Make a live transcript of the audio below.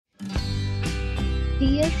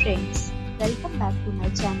Dear friends, welcome back to my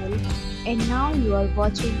channel, and now you are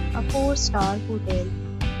watching a 4-star hotel.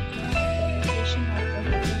 The location of the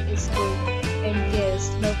hotel is good and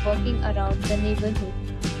guests love walking around the neighborhood.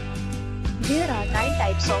 There are 9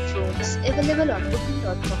 types of rooms available on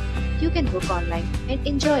booking.com. You can book online and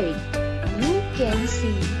enjoy it. You can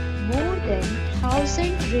see more than 1000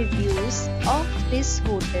 reviews of this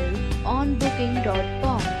hotel on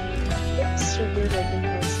booking.com. Its review rating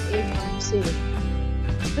is 8.0,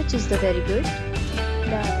 which is the very good.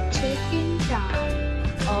 The check-in time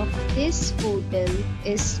of this hotel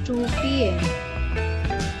is 2 p.m.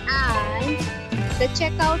 and the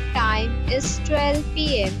checkout time is 12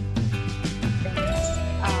 p.m. Pets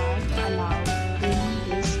are allowed in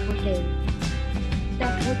this hotel. The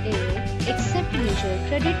hotel accepts major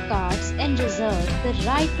credit cards and reserves the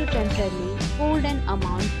right to temporarily hold an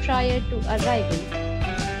amount prior to arrival.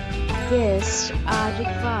 Guests are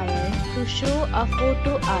required to show a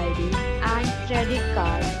photo ID and credit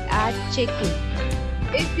card at check-in.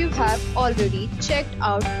 If you have already checked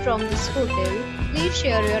out from this hotel, please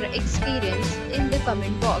share your experience in the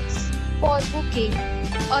comment box. For booking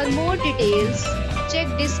or more details, check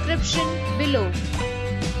description below.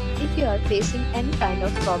 If you are facing any kind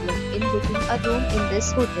of problem in booking a room in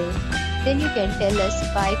this hotel, then you can tell us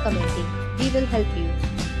by commenting. We will help you.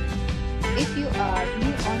 If you are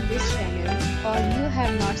new on this channel or you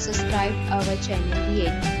have not subscribed our channel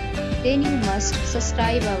yet, then you must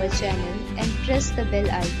subscribe our channel and press the bell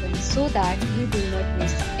icon so that you do not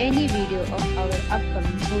miss any video of our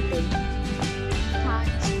upcoming hotel.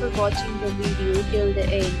 Thanks for watching the video till the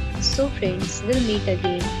end. So friends, we'll meet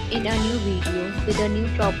again in a new video with a new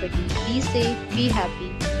property. Be safe, be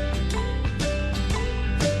happy.